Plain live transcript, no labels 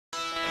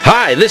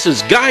Hi, this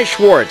is Guy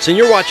Schwartz, and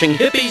you're watching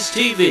Hippies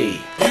TV.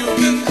 You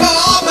can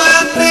call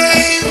my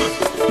name.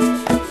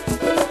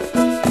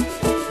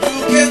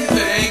 You can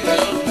think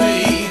of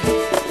me.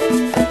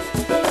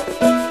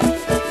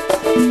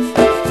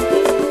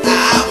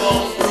 I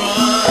won't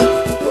run.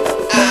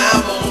 I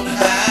won't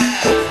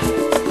hide.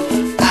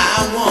 I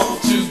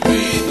want to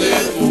be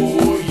there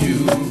for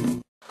you.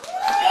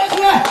 That's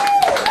right.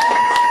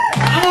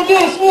 I'm gonna do a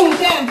smooth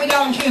dance for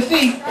y'all to your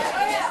feet.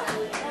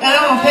 And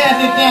I'm gonna pass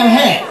this damn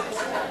hat.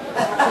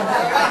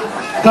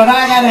 Cause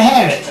I gotta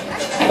have it.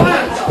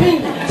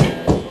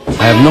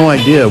 I have no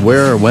idea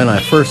where or when I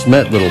first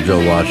met Little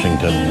Joe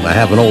Washington. I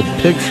have an old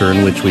picture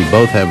in which we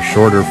both have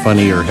shorter,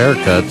 funnier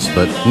haircuts,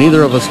 but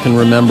neither of us can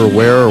remember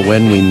where or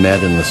when we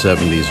met in the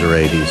 70s or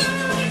 80s.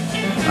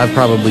 I've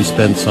probably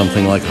spent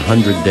something like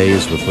 100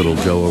 days with Little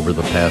Joe over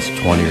the past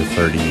 20 or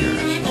 30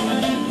 years.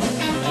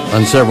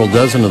 On several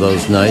dozen of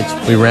those nights,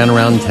 we ran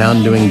around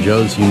town doing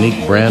Joe's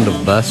unique brand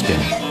of busking.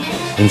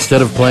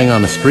 Instead of playing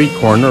on a street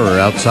corner or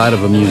outside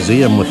of a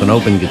museum with an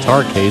open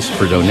guitar case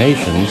for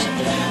donations,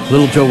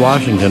 Little Joe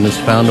Washington has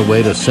found a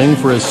way to sing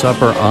for his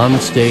supper on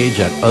stage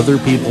at other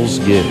people's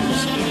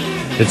gigs.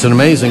 It's an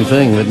amazing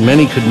thing that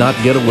many could not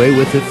get away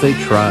with if they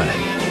tried.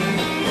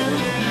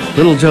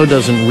 Little Joe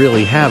doesn't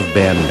really have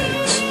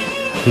bandmates.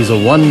 He's a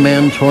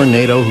one-man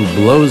tornado who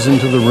blows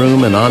into the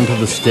room and onto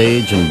the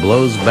stage and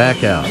blows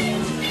back out.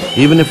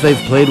 Even if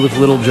they've played with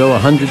Little Joe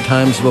 100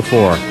 times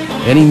before,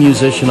 any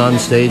musician on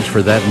stage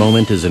for that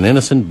moment is an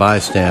innocent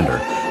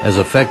bystander, as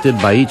affected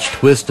by each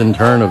twist and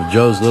turn of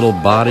Joe's little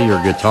body or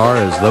guitar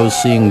as those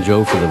seeing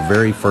Joe for the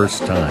very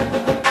first time.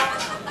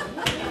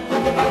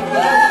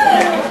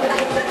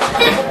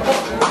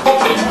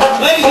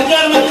 Ladies and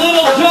gentlemen,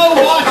 Little Joe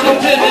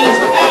Washington is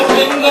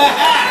passing the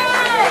hat.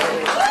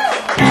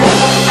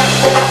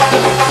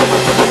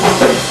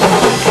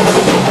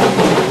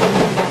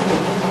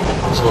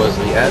 So is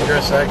the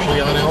address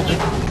actually on Elgin?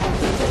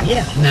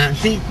 Yeah, now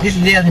see, this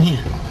is Elgin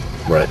here.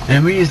 Right.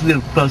 And we just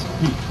live close,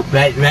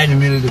 right in the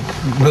middle of the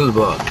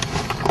boulevard.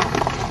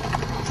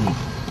 See,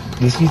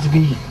 this used to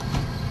be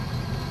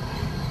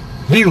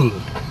Bueller.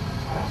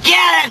 Get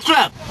out of that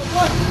truck!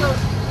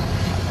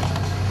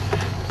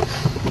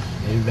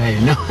 Everybody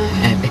know.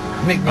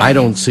 I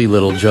don't see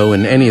Little Joe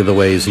in any of the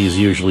ways he's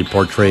usually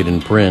portrayed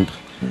in print.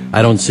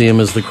 I don't see him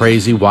as the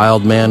crazy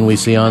wild man we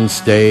see on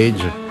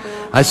stage.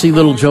 I see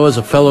Little Joe as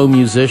a fellow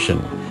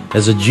musician,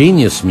 as a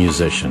genius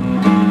musician.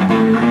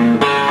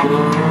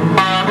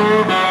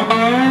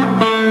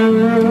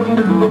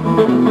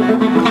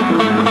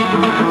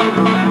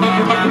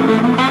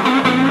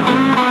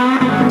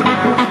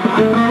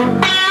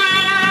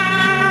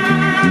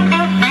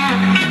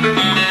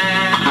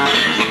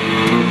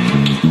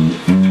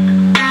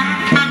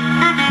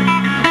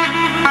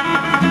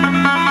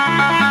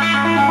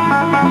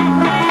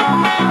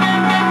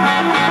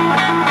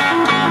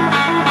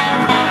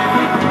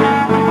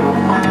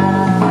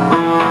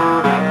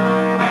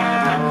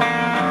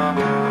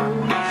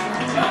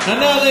 And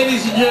now,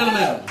 ladies and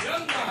gentlemen,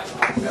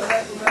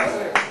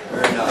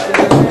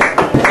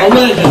 a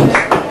legend,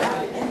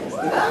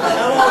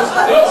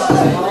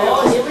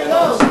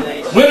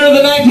 winner of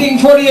the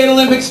 1948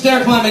 Olympic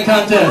stair climbing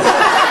contest.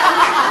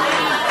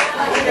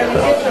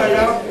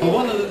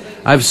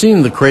 I've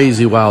seen the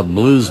crazy wild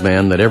blues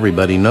man that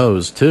everybody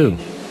knows, too.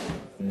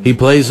 He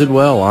plays it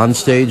well, on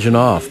stage and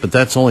off, but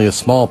that's only a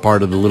small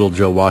part of the Little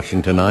Joe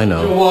Washington I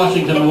know. Joe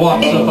Washington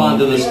walks up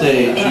onto the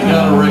stage. You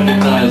gotta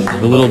recognize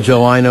The Little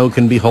Joe I know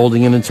can be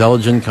holding an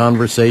intelligent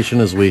conversation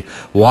as we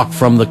walk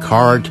from the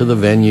car to the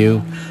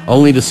venue,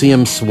 only to see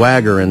him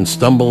swagger and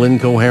stumble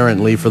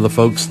incoherently for the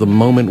folks the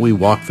moment we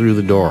walk through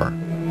the door.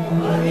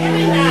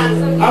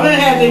 I've been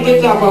having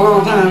this guitar for a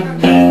long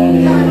time.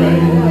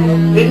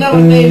 It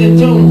never stays in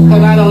tune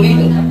because I don't need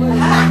it.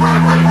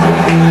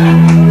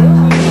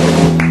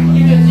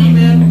 You can see,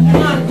 man.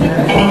 Come on.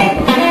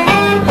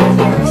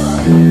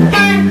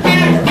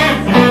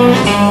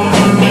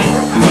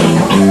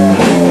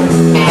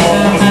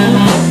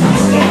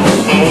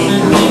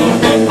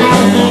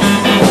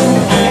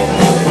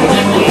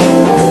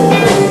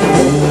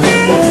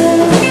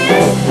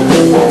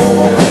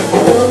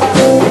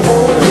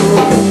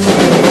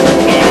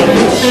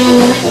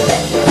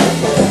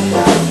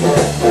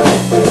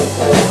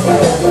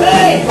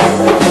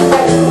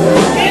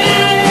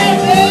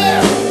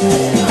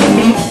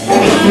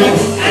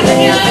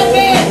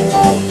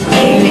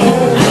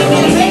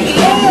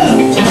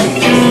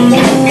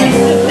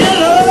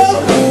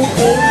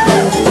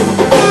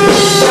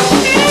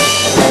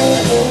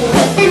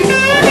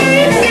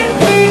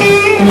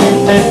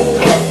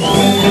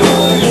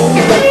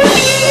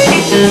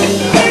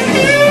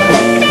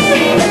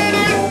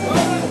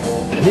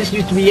 This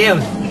used to be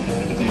Elgin.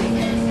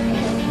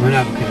 When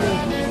I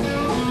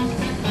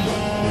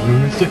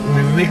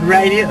when we make it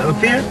right here, up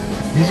here,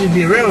 this used to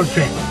be a railroad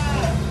track.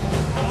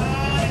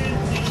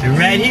 And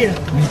right here,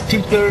 this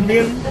two-story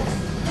building,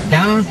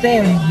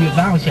 downstairs used to be a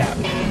barber shop.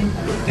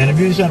 And a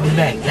beauty shop in the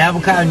back. The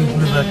avocado used to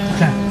be about the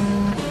time.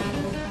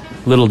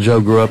 Little Joe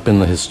grew up in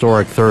the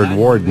historic 3rd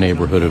Ward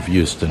neighborhood of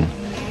Houston.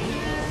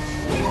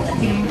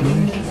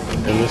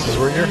 And this is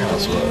where your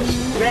house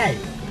was. Right.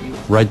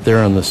 Right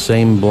there on the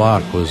same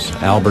block was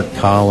Albert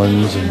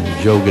Collins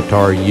and Joe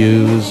Guitar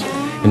Hughes.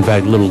 In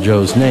fact, Little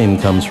Joe's name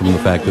comes from the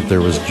fact that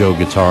there was Joe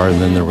Guitar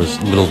and then there was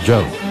Little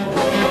Joe.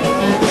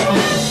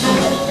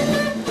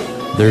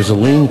 There's a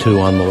lean-to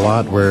on the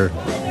lot where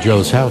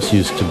Joe's house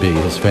used to be.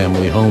 His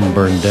family home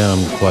burned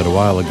down quite a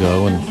while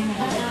ago, and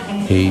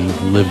he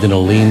lived in a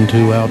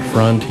lean-to out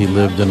front. He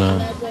lived in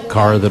a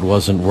car that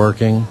wasn't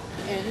working,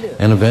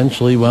 and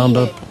eventually wound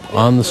up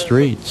on the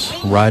streets,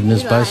 riding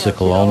his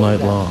bicycle all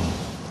night long.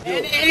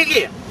 And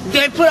again,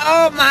 they put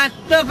all my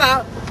stuff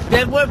out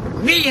that worth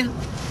millions,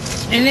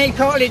 and they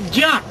call it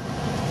junk.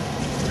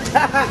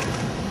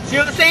 See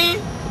what I'm saying?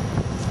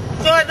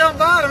 So it don't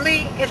bother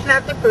me. It's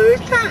not the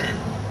first time.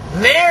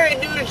 Mary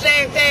do the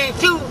same thing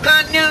too,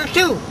 Continental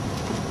too.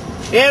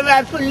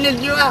 Everybody putting this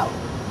you out.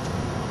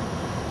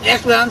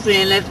 That's what I'm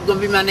saying. That's gonna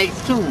be my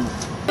next tune.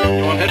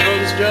 You want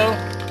headphones, Joe?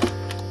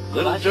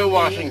 Little Joe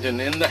Washington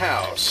in the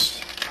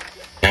house.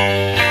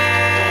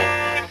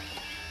 I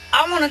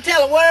want to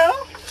tell the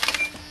world.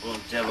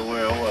 Want to tell the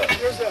world what?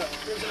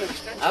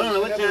 I don't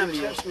know what time it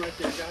is.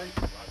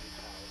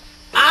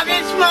 I've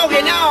been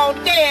smoking all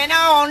day and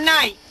all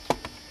night.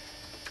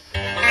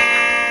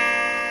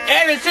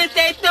 Ever since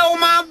they stole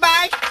my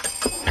bike,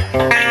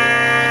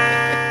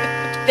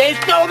 they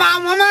stole my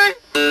woman,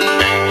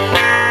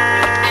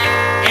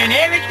 and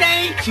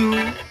everything too.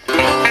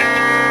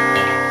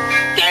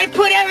 They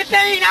put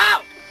everything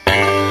out,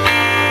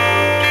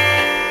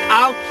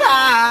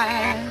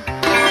 outside.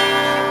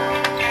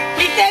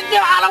 He said,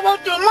 "Joe, I don't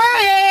want your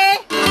money."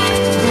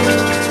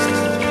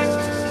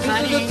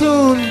 This is a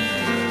tune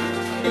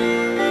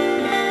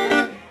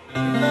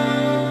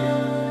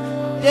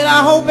that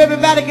I hope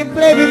everybody can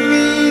play with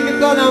me,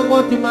 because I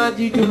want to my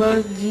G to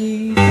my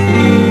G.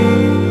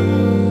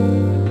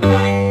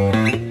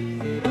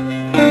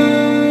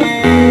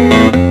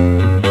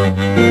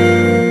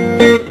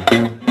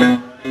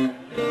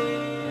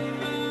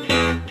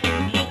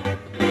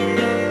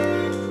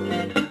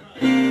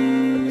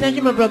 Thank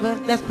you, my brother.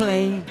 That's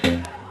plain.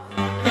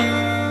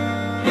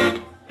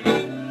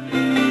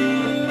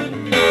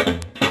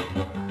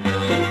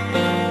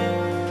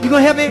 You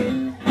gonna help me?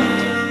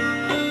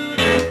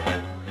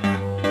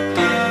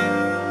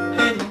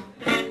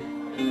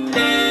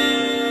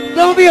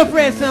 Don't be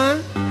afraid,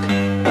 son.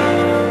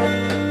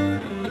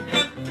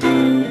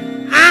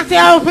 I say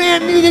I was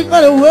playing music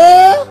for the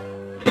world.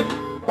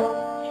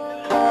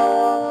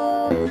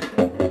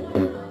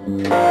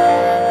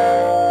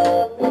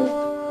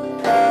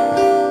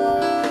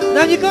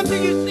 Now you come to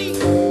your seat.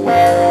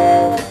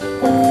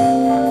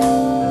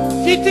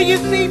 Sit to your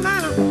seat, man.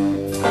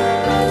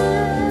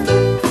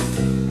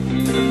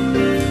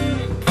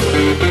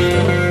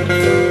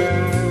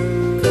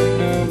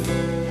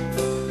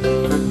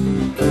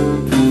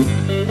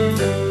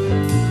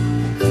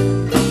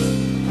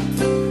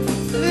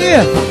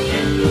 Yeah.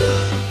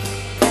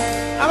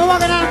 I've been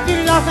walking down the street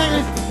in Los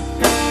Angeles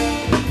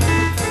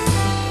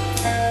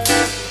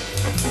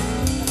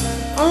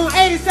on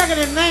 82nd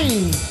and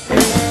Main.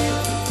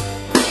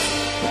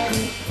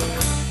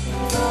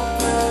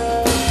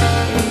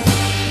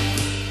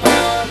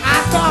 I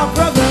saw a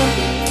brother.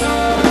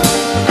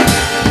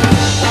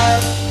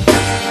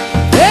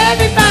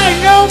 Everybody,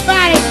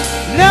 nobody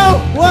know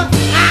what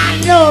I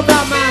know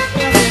about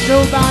myself and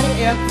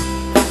nobody else.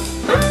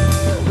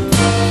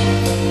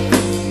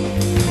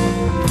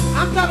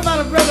 I'm talking about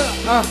a brother,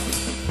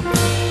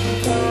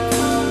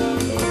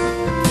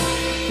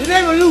 his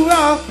name was Lou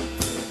Ross.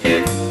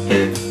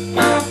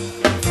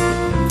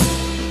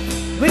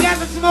 We got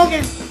the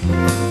smoking.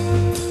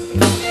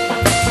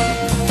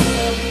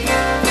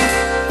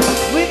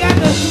 We got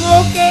the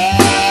smoking.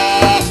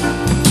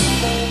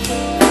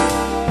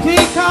 We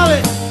call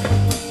it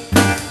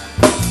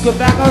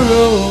Tobacco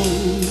Road.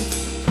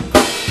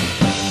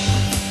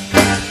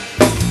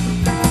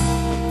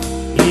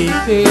 He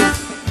said,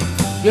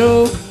 yo,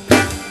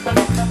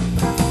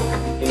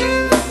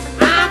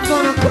 I'm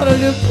gonna put a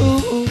little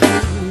fool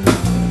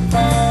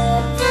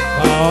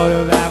on the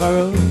back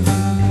road.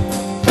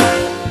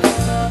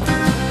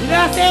 You know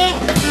what I'm saying?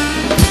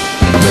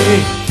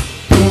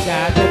 You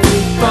got to be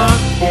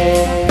funky.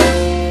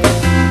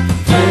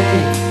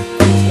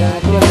 You got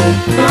to be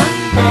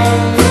funky.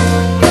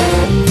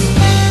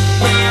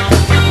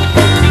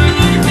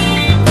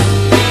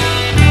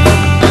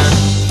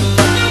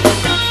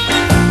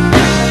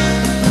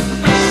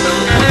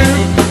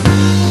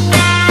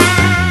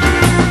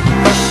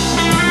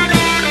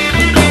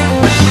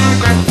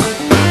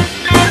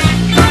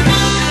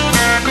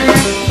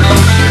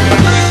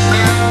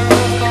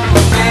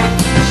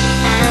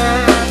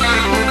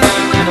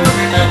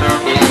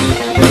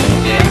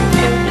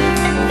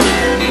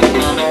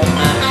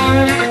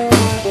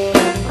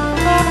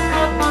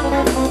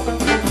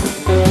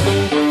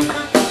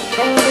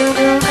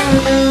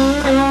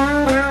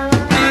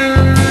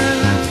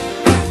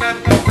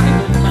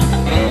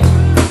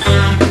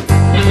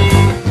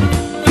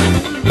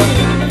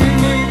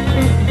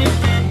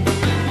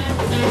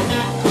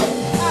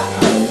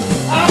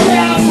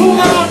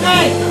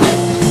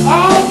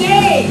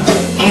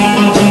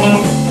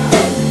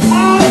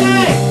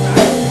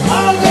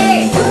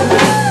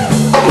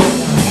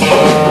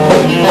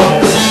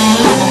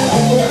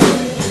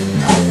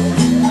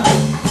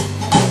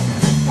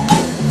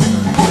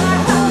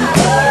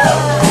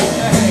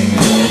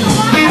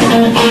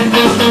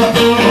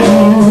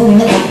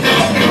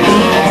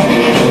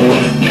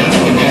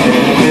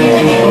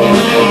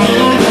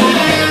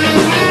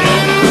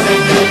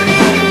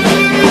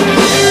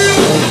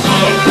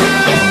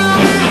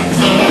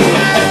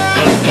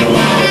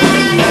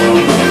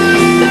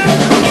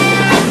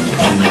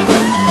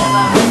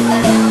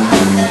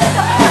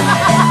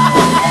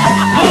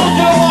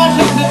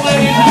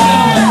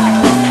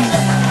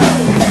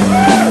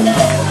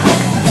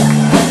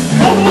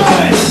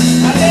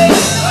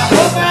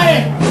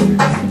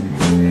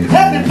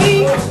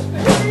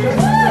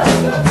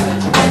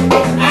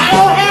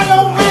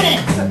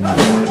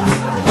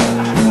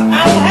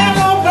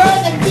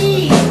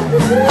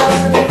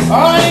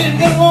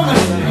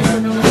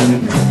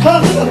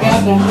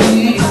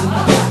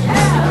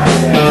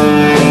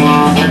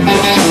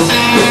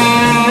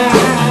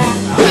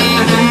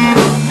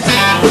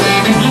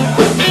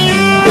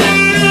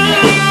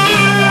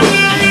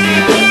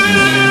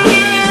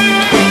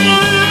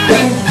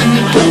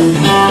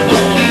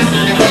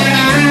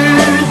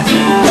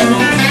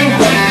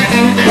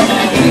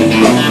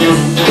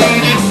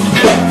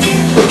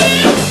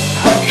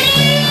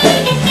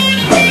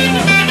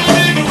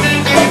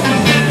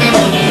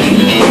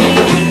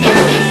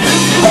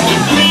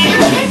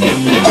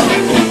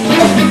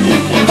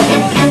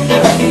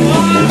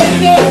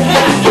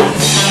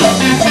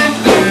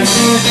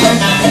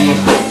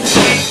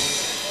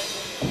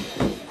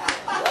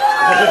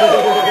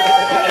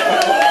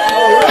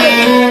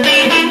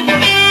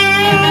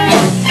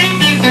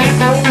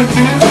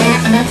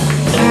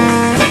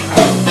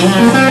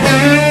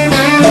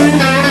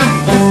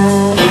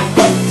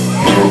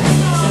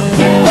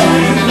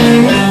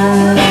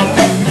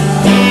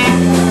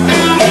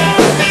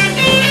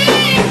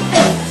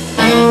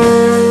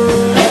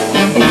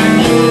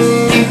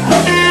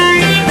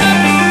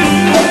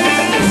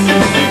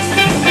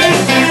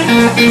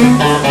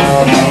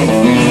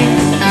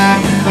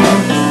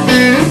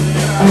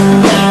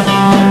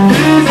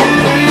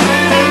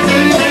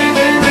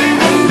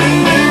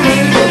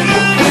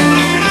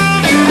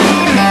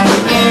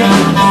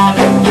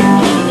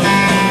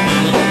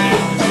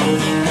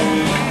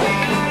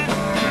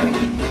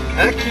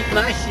 I keep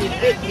my shit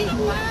with me.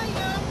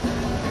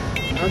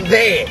 I'm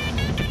bad.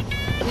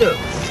 Look,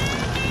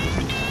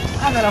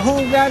 I got a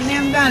whole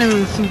goddamn dining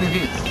room suit in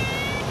here.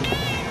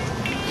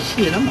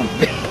 Shit, I'm a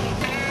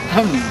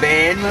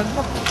bad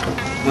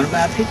motherfucker. Wanna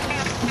buy a picture?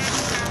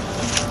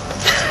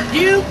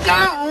 You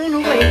gone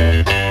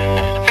away.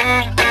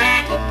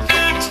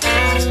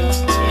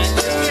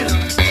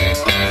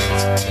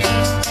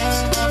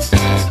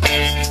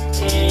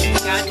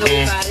 Ain't got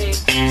nobody.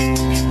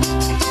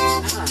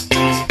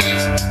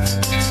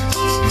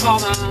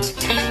 Come on.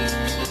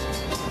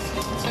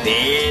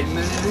 Bad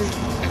mood.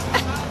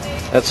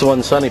 That's the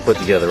one Sonny put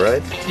together,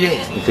 right?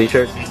 Yeah. The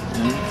t-shirt?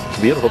 It's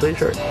a beautiful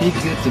t-shirt. He's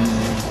good to me,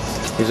 man.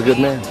 He's a good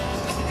man.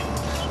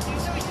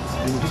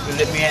 And people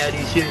let me have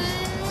these shirts.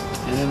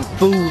 And them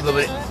fools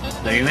over there.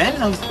 They man,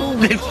 no fools.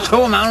 They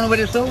sold them. I don't know where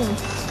they sold them.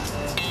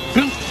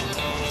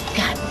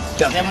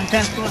 God, that one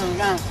time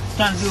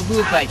trying to do a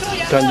bullfight.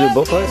 Trying to do a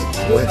bullfight?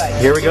 Bullfight.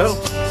 Here we go.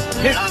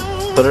 Here.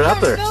 Put it out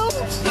there.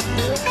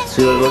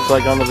 See what it looks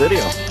like on the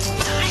video.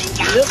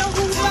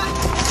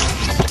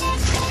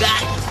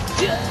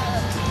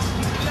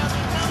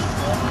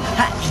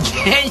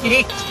 I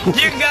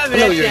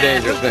know you're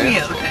dangerous,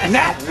 man.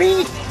 Not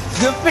me.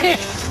 Good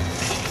fish.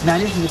 Now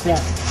listen to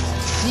that.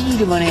 See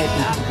the one that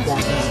has to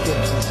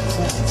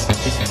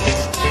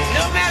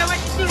no matter what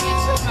you do,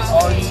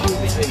 all you do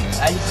is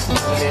I used to do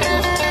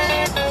that.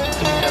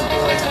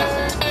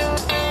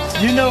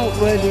 You know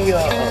where the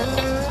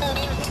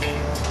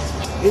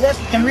is that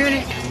the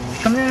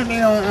community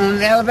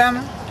on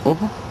Alabama?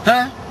 Mm-hmm.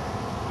 Huh?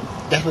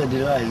 That's where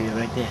Deloitte live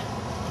right there.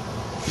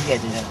 You got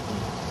to know.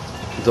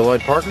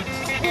 Deloitte Parker?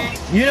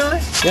 You know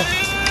it? Yeah.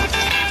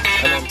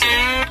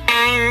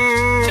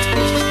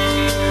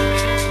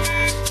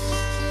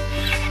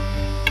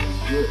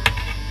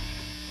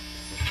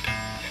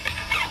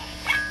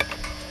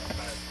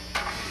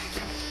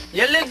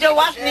 Yeah, little Joe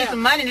Watson needs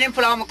some money and then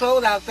put all my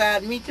clothes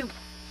outside. Me too.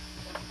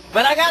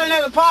 But I got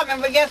another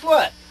apartment, but guess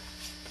what?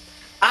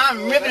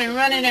 I'm ripping and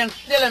running and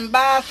stealing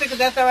bicycles.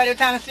 That's all right. Every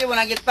time I steal when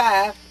I get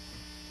 5.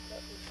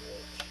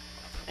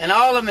 And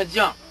all of them are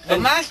junk. But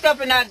my stuff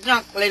is not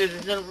junk, ladies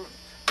and gentlemen.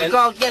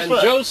 Because guess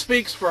what? Joe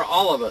speaks for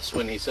all of us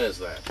when he says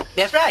that.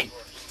 That's right.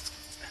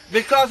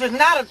 Because it's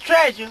not a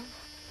treasure.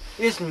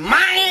 It's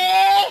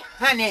money,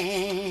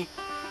 honey.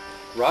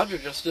 Roger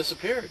just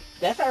disappeared.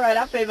 That's all right.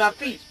 I pay my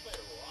fees.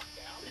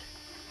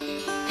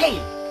 Hey,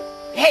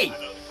 wait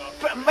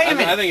a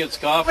minute. I think it's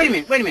coffee.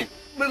 Wait a minute.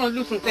 We're going to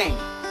do some things.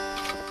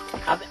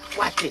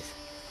 Watch this.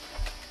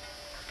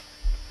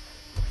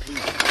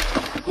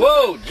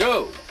 Whoa,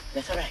 Joe.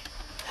 That's all right.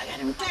 I got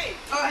him. Hey,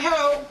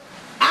 hello.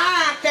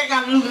 I think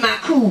I'm losing my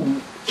cool.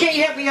 Can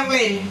you help me, young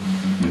lady?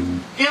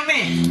 Young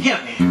man,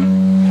 help me.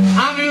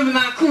 I'm losing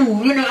my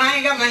cool. You know, I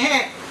ain't got my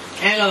hat.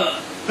 And,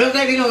 looks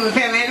like you know my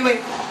family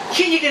anyway.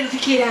 Can you get us a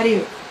kid out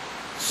here?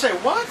 Say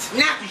what?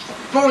 Not the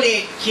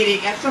 4-leg kitty.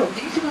 Got so.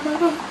 Did you see my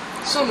mama?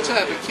 Some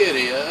type of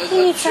kitty,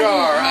 a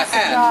jar, a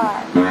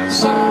hat,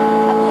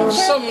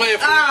 some way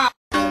of...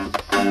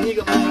 Here you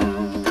go.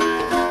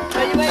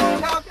 Are you ready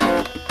to talk?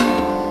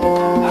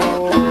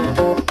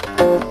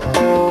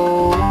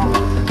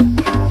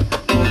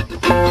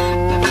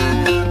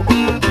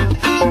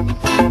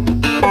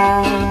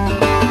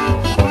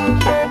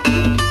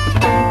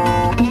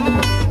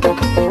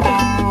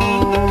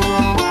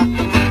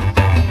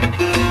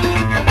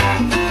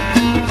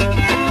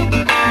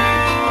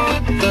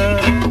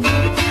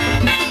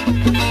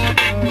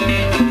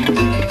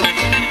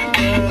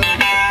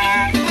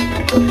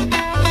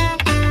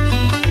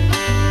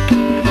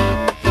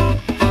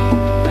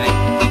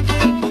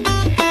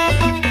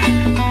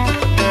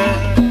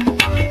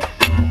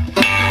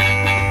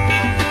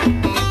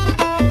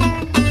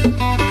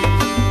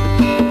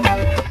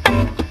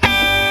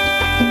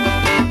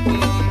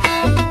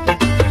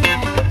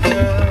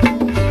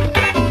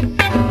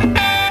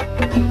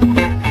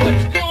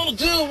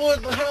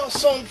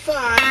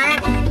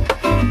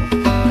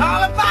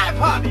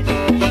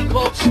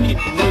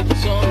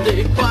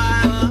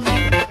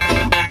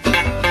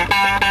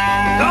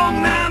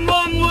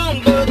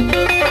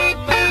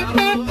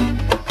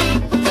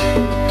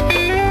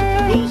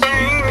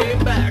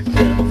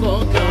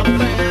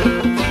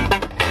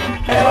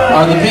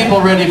 Are the people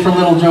ready for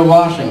Little Joe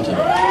Washington?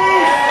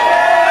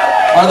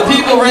 Are the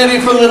people ready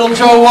for Little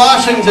Joe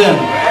Washington?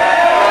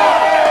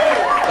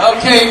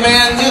 Okay,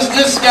 man,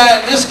 this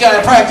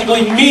guy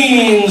practically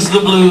means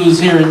the blues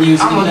here in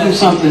Houston. I'm gonna do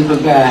something for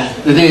Guy.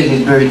 Today's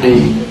his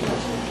birthday.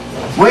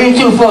 We ain't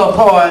too far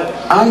apart.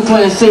 I'm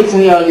 26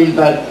 and y'all is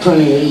about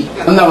 28.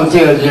 I'm not gonna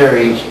tell their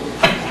age.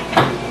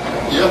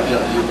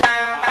 Yep.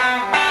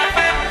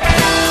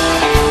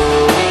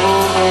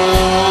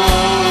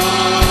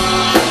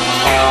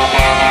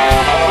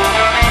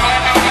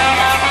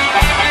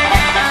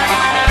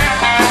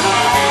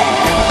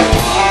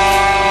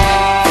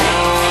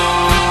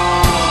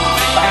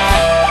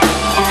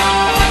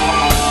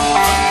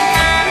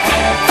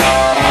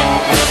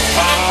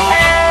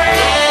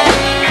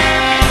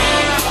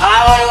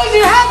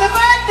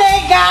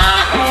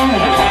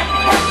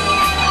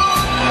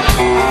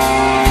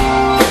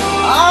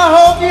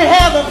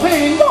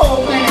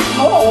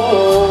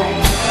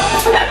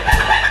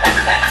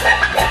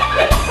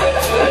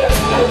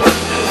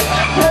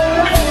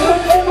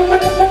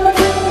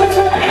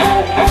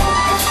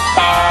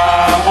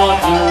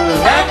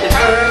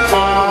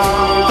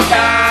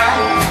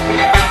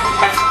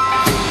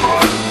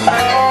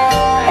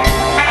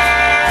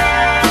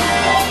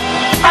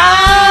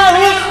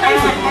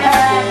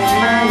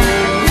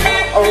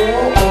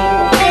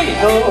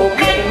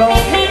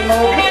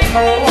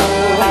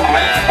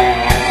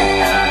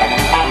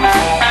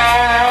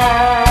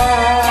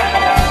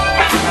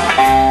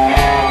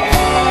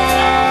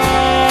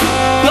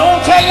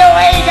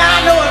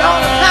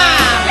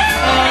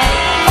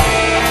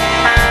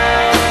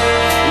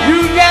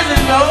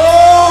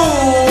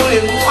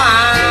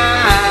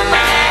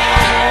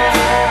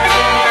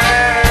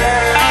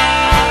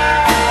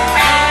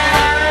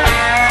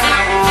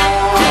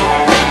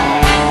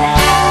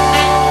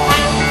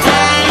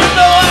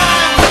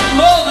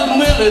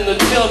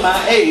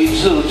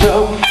 Little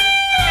Joe,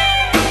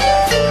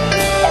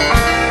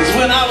 'cause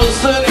when I was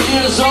 30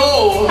 years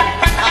old,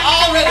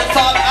 I already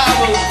thought I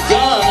was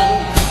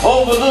done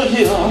over the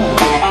hill.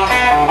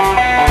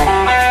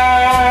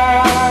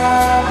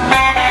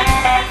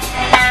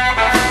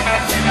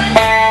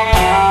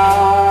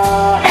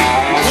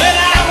 When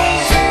I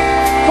was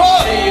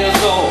 40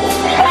 years old,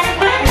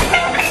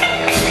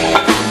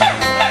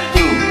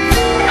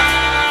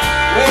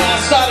 when I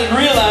started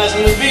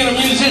realizing that being a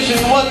musician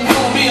wasn't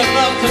going to be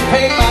enough to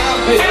pay my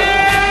bill.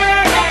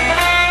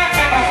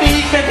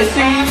 Get to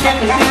see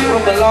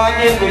what the Lord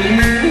did for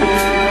you.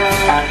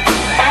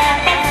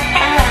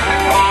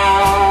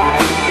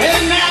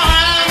 And now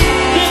I'm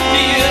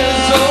 50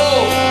 years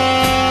old.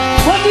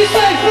 What'd you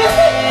say,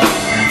 50?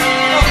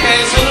 Okay,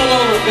 it's a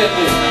little over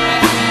 50.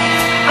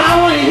 I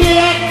want to hear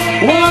that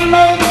one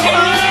more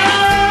time.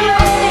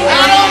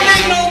 I don't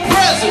need no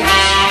presents,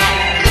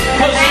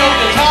 'cause no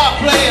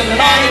guitar playing and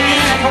all the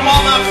music from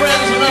all my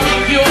friends are under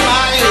the view of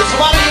my ears. So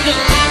why don't you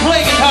just play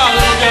guitar,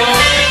 Little Joe?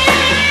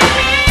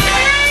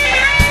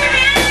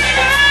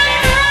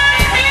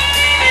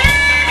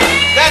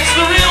 That's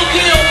the real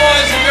deal,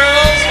 boys and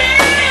girls.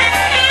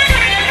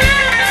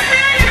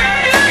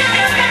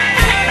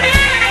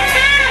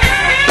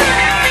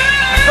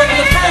 From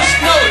the first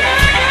note,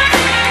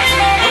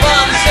 the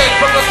Bob said,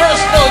 from the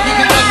first note you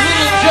can tell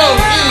Little Joe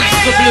is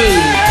the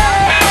blues.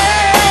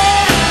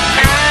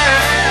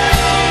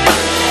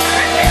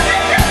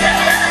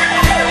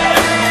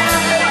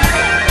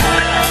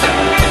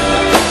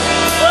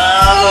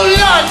 Oh,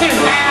 Lord,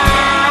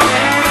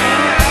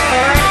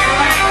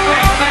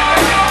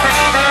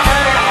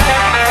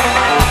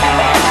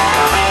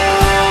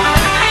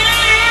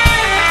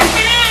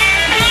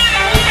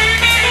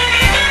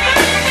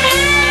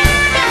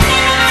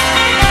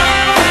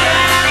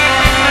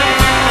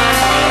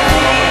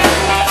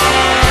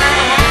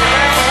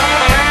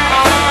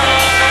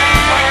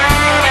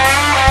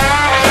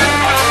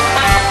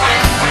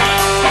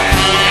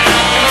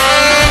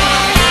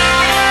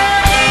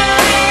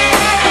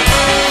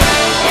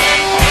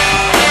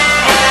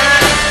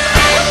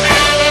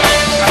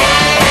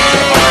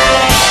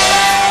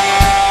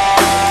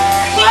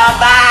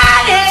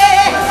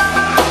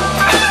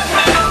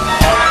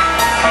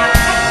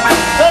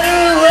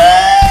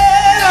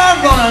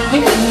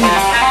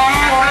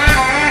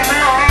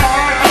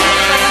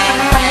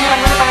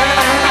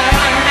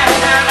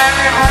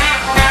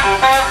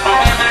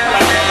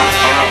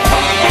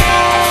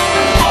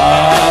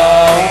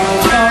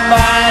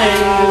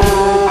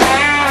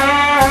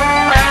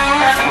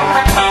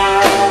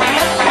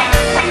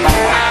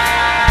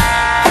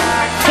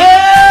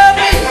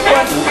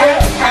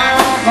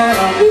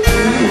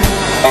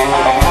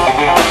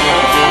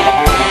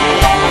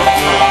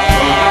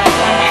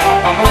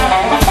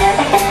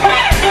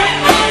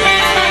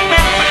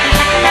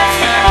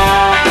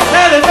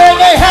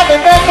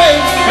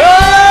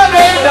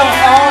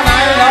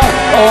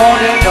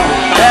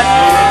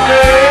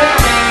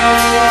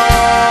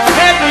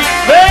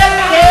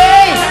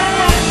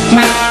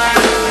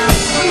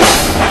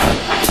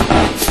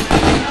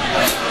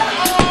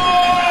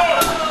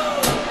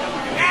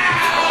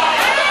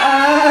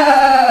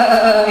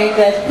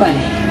 That's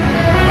funny.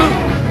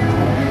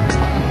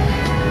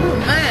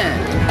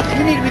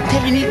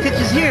 taking these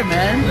pictures here,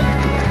 man.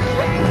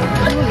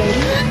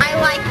 I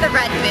like the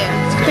red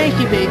boots. Thank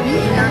you,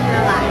 baby. Not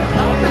gonna lie.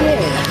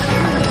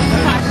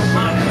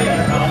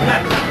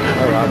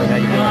 Hi, Robin. How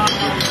you doing?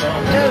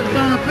 That was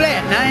on the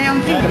flat. Now I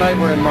am too. Tonight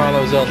we're in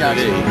Marlowe's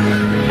LTD.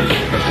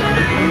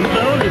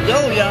 Close the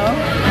door, y'all.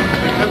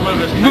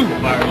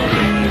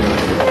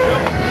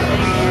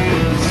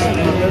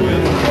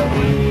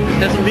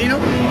 That's some vino?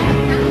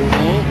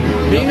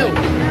 Vino.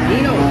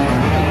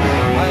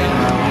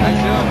 How you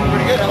doing?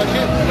 Pretty good. How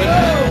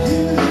about you?